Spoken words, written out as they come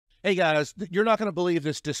Hey guys, you're not going to believe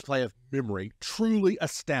this display of memory. Truly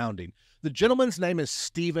astounding. The gentleman's name is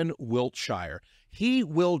Stephen Wiltshire. He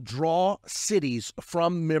will draw cities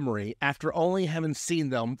from memory after only having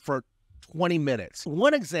seen them for 20 minutes.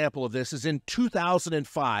 One example of this is in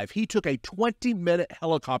 2005. He took a 20-minute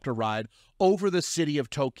helicopter ride over the city of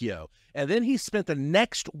Tokyo. And then he spent the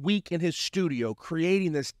next week in his studio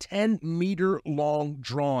creating this 10-meter-long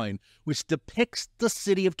drawing, which depicts the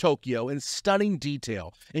city of Tokyo in stunning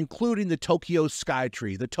detail, including the Tokyo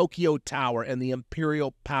Skytree, the Tokyo Tower, and the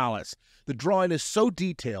Imperial Palace. The drawing is so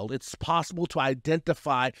detailed, it's possible to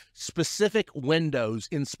identify specific windows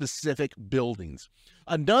in specific buildings.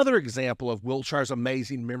 Another example of Wiltshire's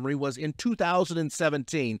amazing memory was in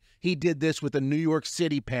 2017. He did this with the New York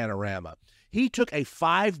City panorama. He took a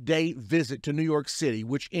 5-day visit to New York City,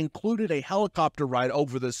 which included a helicopter ride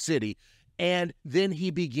over the city, and then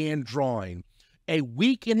he began drawing. A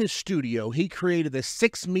week in his studio, he created a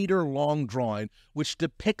 6-meter-long drawing which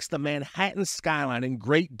depicts the Manhattan skyline in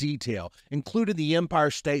great detail, including the Empire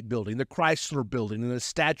State Building, the Chrysler Building, and the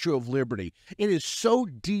Statue of Liberty. It is so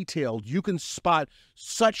detailed you can spot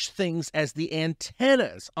such things as the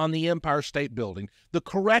antennas on the Empire State Building, the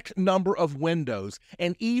correct number of windows,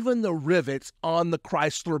 and even the rivets on the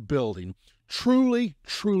Chrysler Building. Truly,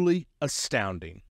 truly astounding.